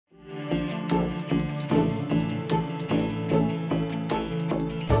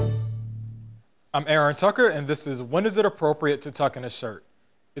I'm Aaron Tucker, and this is When is it appropriate to tuck in a shirt?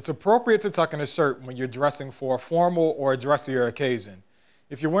 It's appropriate to tuck in a shirt when you're dressing for a formal or a dressier occasion.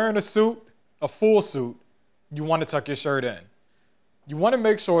 If you're wearing a suit, a full suit, you want to tuck your shirt in. You want to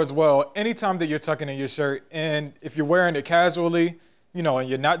make sure as well, anytime that you're tucking in your shirt, and if you're wearing it casually, and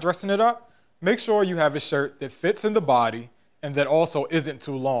you're not dressing it up, make sure you have a shirt that fits in the body and that also isn't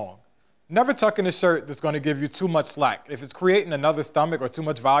too long. Never tuck in a shirt that's going to give you too much slack. If it's creating another stomach or too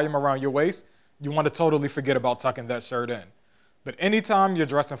much volume around your waist, you want to totally forget about tucking that shirt in. But anytime you're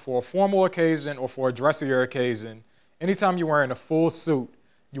dressing for a formal occasion or for a dressier occasion, anytime you're wearing a full suit,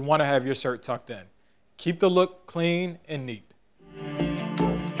 you want to have your shirt tucked in. Keep the look clean and neat.